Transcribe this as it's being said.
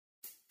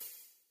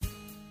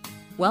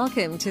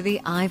Welcome to the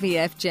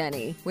IVF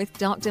Journey with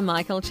Dr.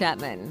 Michael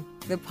Chapman,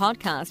 the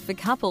podcast for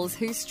couples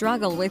who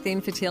struggle with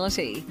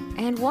infertility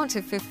and want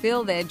to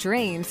fulfill their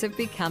dreams of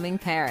becoming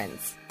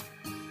parents.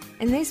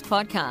 In this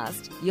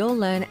podcast, you'll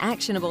learn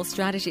actionable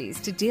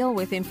strategies to deal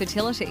with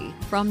infertility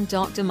from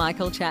Dr.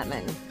 Michael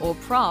Chapman, or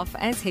Prof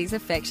as he's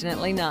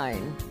affectionately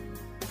known.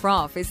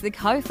 Prof is the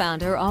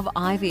co-founder of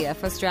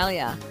IVF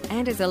Australia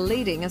and is a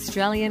leading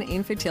Australian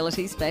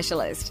infertility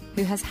specialist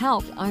who has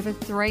helped over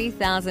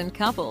 3,000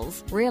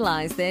 couples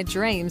realise their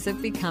dreams of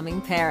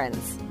becoming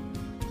parents.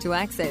 To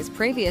access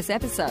previous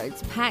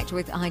episodes packed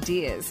with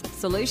ideas,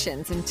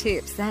 solutions and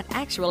tips that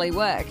actually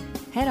work,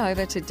 head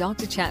over to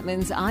Dr.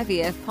 Chapman's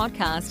IVF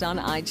podcast on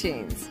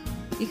iTunes.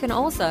 You can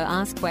also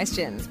ask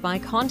questions by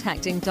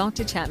contacting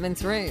Dr.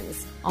 Chapman's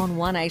rooms on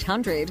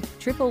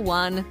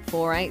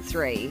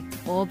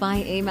 1-800-111-483 or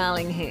by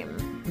emailing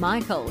him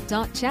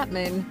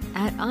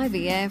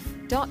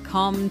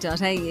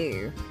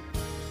michael.chapman@ivf.com.au.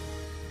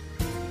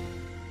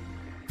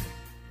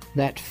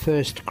 That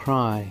first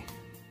cry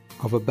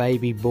of a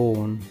baby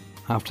born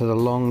after the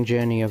long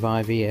journey of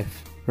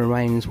IVF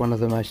remains one of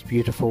the most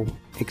beautiful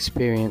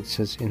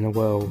experiences in the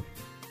world.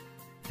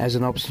 As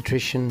an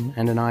obstetrician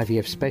and an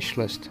IVF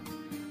specialist,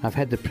 I've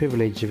had the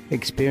privilege of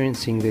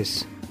experiencing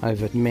this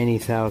over many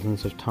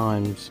thousands of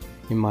times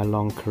in my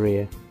long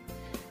career,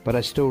 but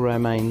I still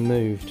remain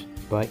moved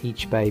by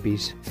each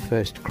baby's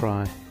first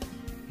cry.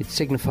 It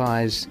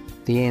signifies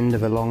the end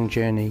of a long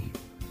journey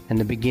and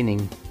the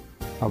beginning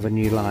of a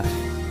new life.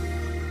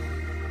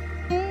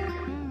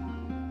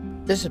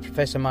 This is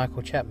Professor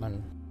Michael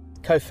Chapman,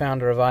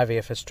 co-founder of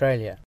IVF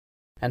Australia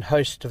and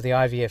host of the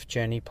IVF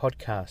Journey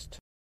podcast.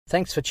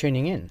 Thanks for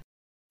tuning in.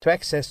 To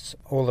access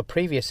all the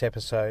previous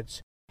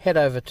episodes, head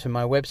over to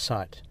my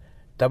website,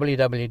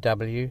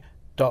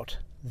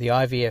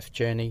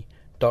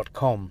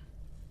 www.theivfjourney.com,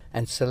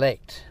 and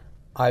select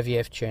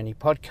IVF Journey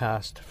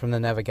Podcast from the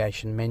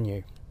navigation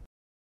menu.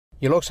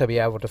 You'll also be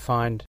able to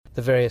find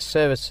the various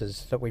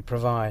services that we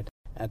provide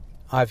at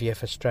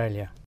IVF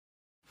Australia.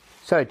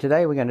 So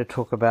today we're going to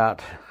talk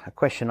about a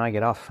question I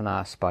get often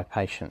asked by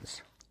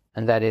patients,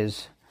 and that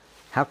is,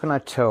 how can I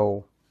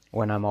tell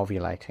when I'm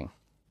ovulating?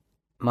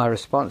 My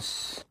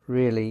response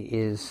really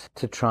is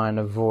to try and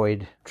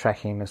avoid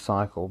tracking the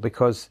cycle,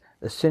 because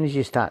as soon as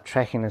you start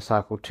tracking the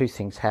cycle, two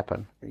things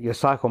happen. Your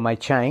cycle may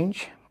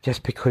change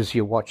just because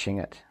you're watching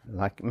it.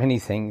 Like many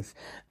things,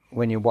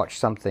 when you watch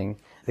something,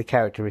 the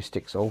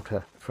characteristics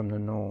alter from the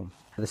norm.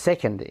 The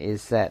second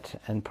is that,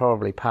 and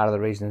probably part of the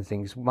reason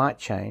things might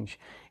change,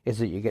 is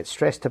that you get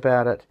stressed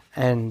about it,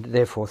 and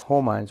therefore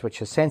hormones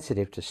which are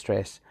sensitive to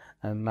stress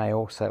may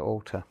also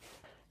alter.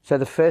 So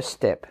the first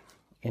step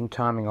in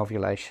timing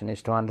ovulation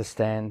is to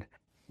understand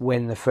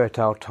when the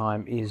fertile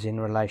time is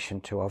in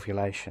relation to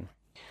ovulation.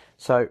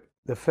 So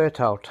the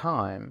fertile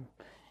time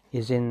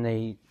is in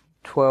the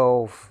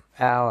 12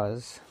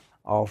 hours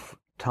of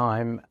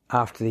time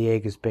after the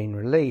egg has been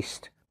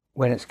released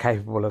when it's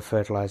capable of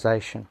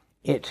fertilization.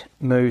 It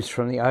moves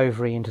from the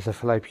ovary into the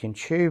fallopian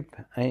tube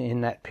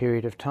in that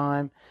period of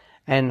time,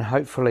 and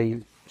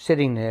hopefully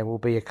sitting there will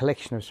be a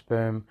collection of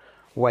sperm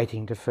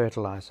waiting to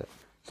fertilize it.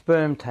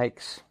 Sperm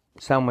takes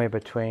somewhere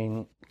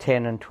between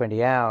 10 and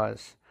 20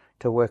 hours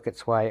to work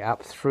its way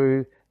up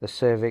through the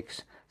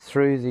cervix,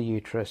 through the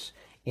uterus,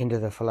 into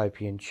the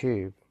fallopian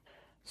tube.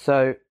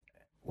 So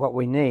what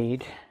we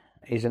need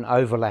is an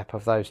overlap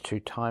of those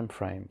two time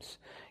frames,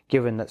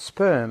 given that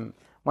sperm,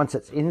 once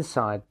it's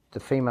inside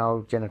the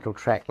female genital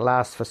tract,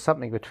 lasts for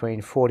something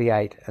between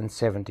 48 and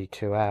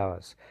 72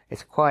 hours.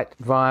 It's quite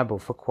viable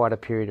for quite a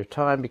period of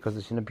time because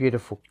it's in a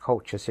beautiful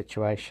culture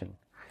situation.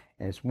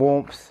 There's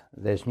warmth,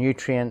 there's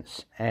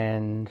nutrients,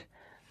 and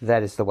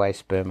that is the way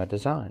sperm are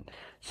designed.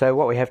 So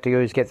what we have to do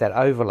is get that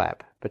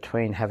overlap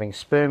between having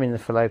sperm in the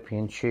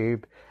fallopian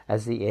tube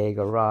as the egg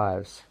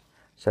arrives,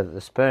 so that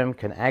the sperm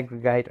can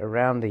aggregate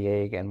around the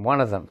egg, and one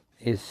of them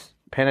is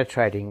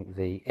penetrating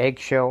the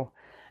eggshell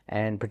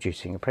and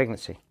producing a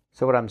pregnancy.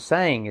 So what I'm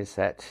saying is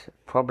that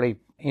probably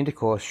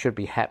intercourse should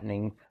be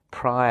happening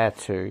prior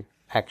to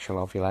actual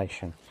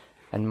ovulation.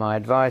 And my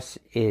advice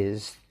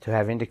is to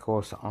have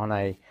intercourse on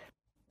a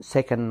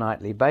second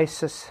nightly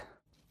basis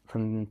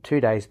from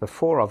 2 days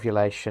before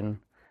ovulation,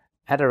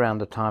 at around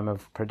the time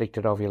of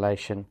predicted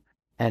ovulation,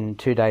 and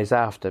 2 days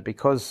after,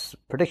 because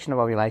prediction of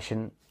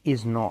ovulation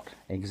is not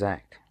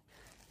exact.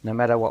 No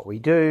matter what we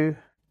do,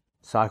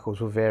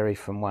 cycles will vary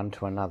from one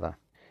to another.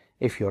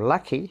 If you're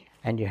lucky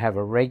and you have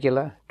a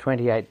regular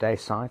 28-day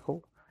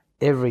cycle,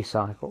 every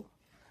cycle,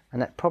 and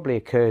that probably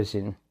occurs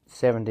in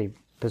 70%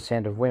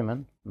 of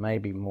women,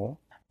 maybe more,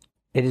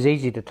 it is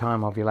easy to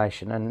time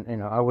ovulation,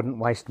 and I wouldn't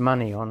waste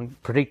money on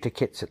predictor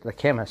kits at the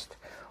chemist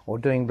or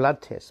doing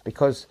blood tests,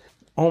 because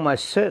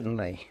almost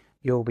certainly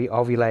you'll be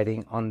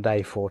ovulating on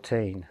day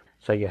 14.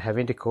 So you have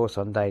intercourse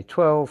on day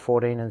 12,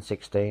 14 and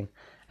 16,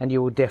 and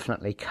you will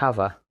definitely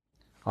cover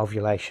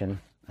ovulation,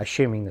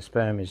 assuming the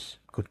sperm is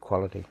good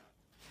quality.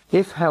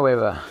 If,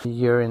 however,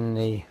 you're in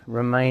the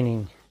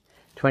remaining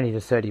 20 to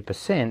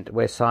 30%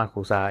 where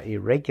cycles are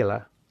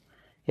irregular,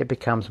 it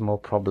becomes more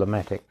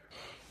problematic.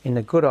 In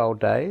the good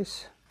old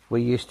days,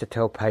 we used to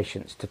tell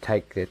patients to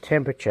take their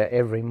temperature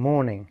every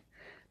morning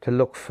to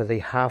look for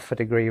the 0.5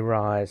 degree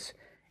rise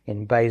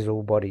in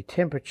basal body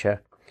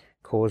temperature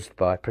caused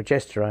by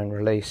progesterone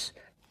release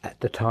at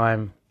the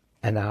time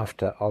and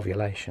after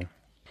ovulation.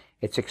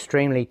 It's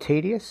extremely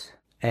tedious,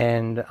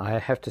 and I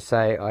have to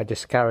say I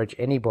discourage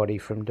anybody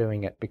from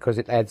doing it because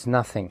it adds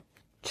nothing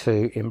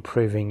to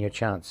improving your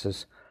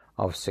chances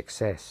of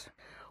success.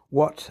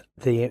 What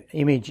the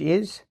image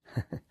is,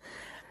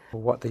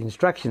 what the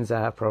instructions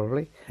are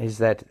probably, is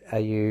that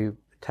you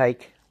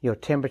take your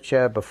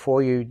temperature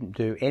before you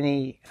do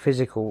any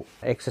physical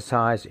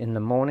exercise in the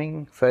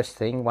morning. First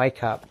thing,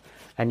 wake up,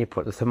 and you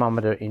put the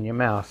thermometer in your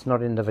mouth,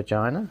 not in the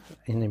vagina,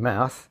 in your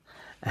mouth,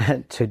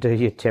 to do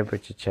your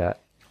temperature chart.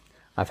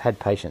 I've had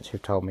patients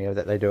who've told me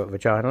that they do it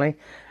vaginally,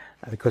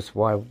 because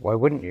why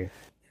wouldn't you?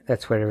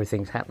 That's where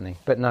everything's happening.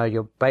 But no,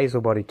 your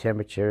basal body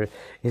temperature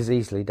is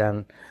easily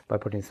done by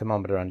putting a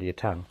thermometer under your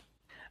tongue.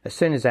 As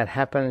soon as that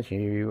happens,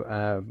 you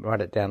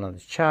write it down on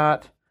the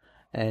chart,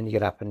 and you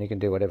get up and you can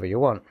do whatever you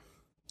want.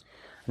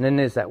 And then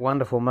there's that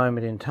wonderful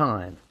moment in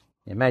time.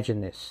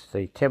 Imagine this.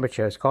 The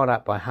temperature has gone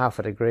up by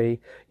 0.5 degree.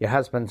 Your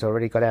husband's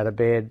already got out of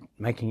bed,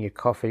 making you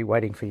coffee,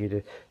 waiting for you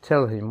to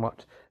tell him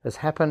what has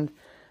happened.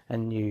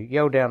 And you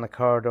yell down the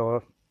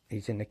corridor.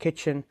 He's in the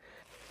kitchen.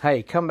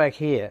 Hey, come back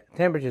here.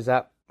 Temperature's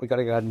up. We've got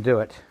to go and do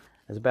it.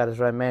 It's about as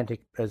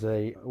romantic as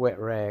a wet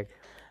rag.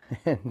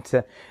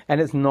 And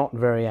it's not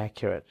very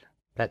accurate.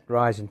 That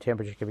rise in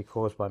temperature can be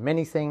caused by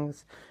many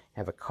things.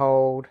 You have a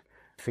cold,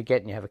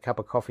 forget, and you have a cup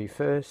of coffee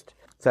first.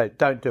 So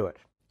don't do it.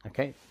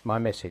 Okay, my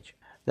message.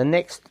 The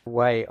next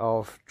way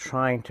of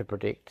trying to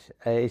predict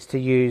is to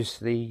use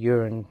the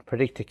urine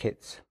predictor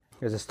kits.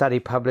 There's a study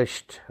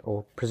published,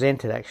 or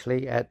presented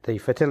actually, at the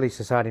Fertility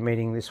Society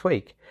meeting this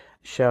week,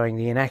 showing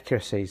the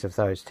inaccuracies of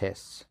those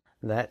tests.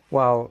 That,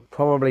 while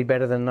probably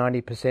better than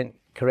 90%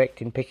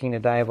 correct in picking the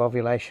day of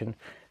ovulation,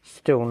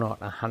 still not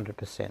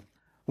 100%.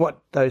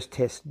 What those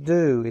tests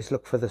do is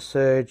look for the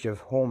surge of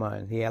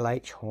hormone, the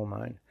LH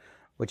hormone,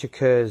 which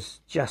occurs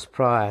just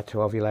prior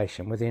to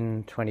ovulation,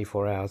 within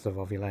 24 hours of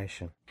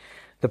ovulation.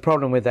 The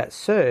problem with that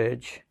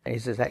surge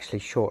is it's actually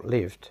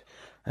short-lived,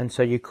 and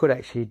so you could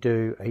actually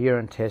do a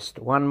urine test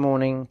one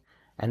morning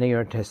and a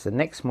urine test the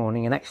next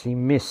morning and actually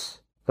miss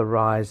the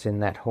rise in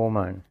that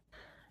hormone.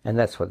 And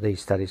that's what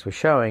these studies were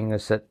showing,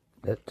 is that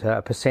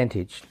a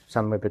percentage,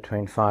 somewhere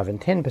between 5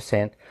 and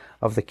 10%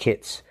 of the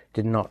kits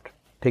did not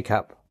pick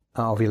up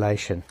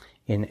ovulation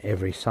in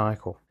every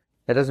cycle.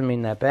 That doesn't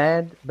mean they're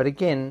bad, but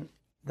again,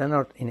 they're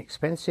not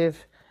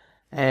inexpensive,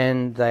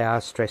 and they are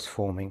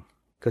stress-forming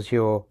because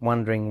you're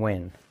wondering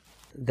when.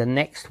 The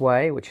next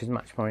way, which is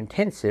much more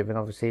intensive and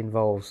obviously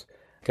involves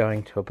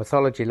going to a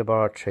pathology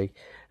laboratory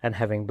and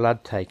having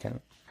blood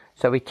taken.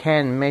 So we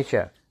can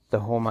measure the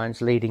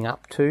hormones leading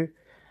up to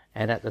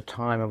and at the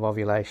time of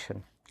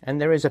ovulation.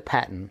 And there is a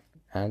pattern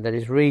that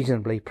is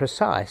reasonably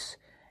precise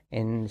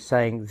in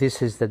saying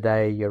this is the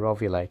day you're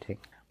ovulating.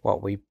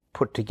 What we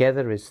put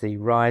together is the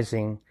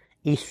rising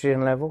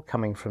estrogen level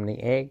coming from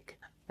the egg,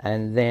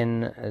 and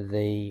then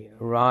the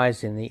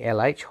rise in the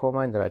LH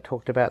hormone that I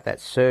talked about, that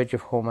surge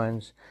of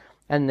hormones,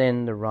 and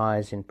then the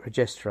rise in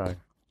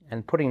progesterone.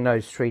 And putting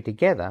those three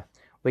together,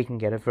 we can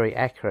get a very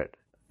accurate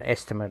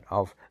estimate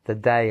of the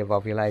day of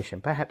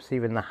ovulation, perhaps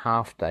even the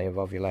half day of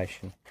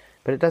ovulation.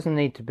 But it doesn't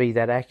need to be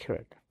that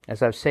accurate.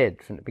 As I've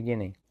said from the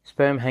beginning,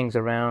 sperm hangs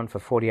around for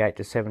 48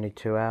 to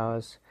 72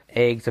 hours.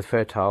 Eggs are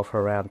fertile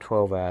for around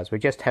 12 hours. We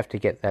just have to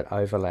get that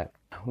overlap.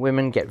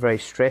 Women get very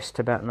stressed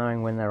about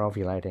knowing when they're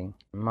ovulating.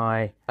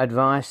 My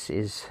advice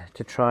is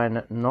to try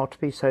and not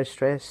be so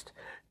stressed,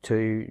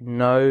 to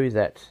know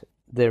that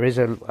there is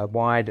a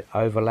wide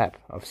overlap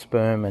of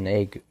sperm and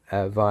egg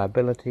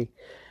viability,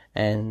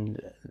 and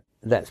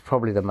that's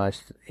probably the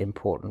most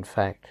important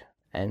fact.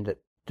 And that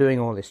doing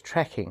all this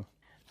tracking,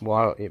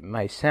 while it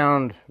may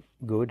sound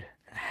good,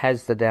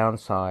 has the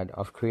downside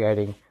of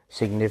creating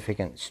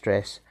significant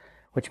stress,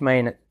 which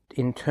may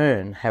in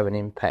turn have an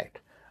impact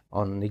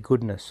on the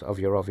goodness of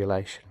your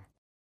ovulation.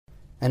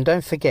 And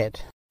don't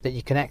forget that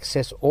you can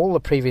access all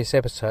the previous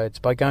episodes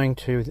by going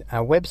to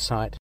our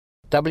website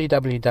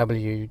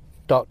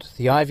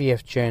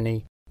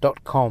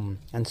www.theivfjourney.com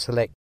and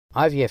select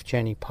IVF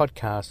Journey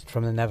Podcast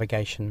from the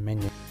navigation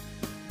menu.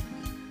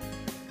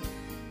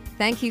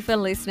 Thank you for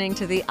listening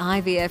to the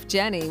IVF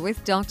Journey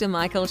with Dr.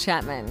 Michael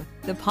Chapman,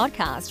 the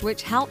podcast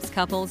which helps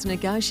couples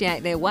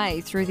negotiate their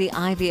way through the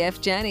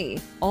IVF journey,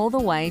 all the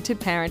way to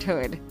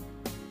parenthood.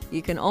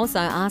 You can also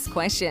ask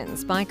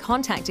questions by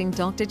contacting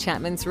Dr.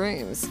 Chapman's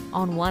rooms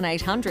on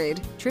 1800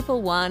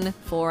 111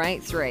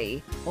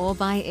 483 or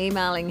by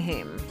emailing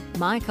him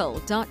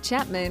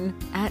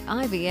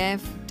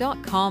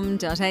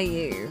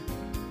michael.chapman@ivf.com.au.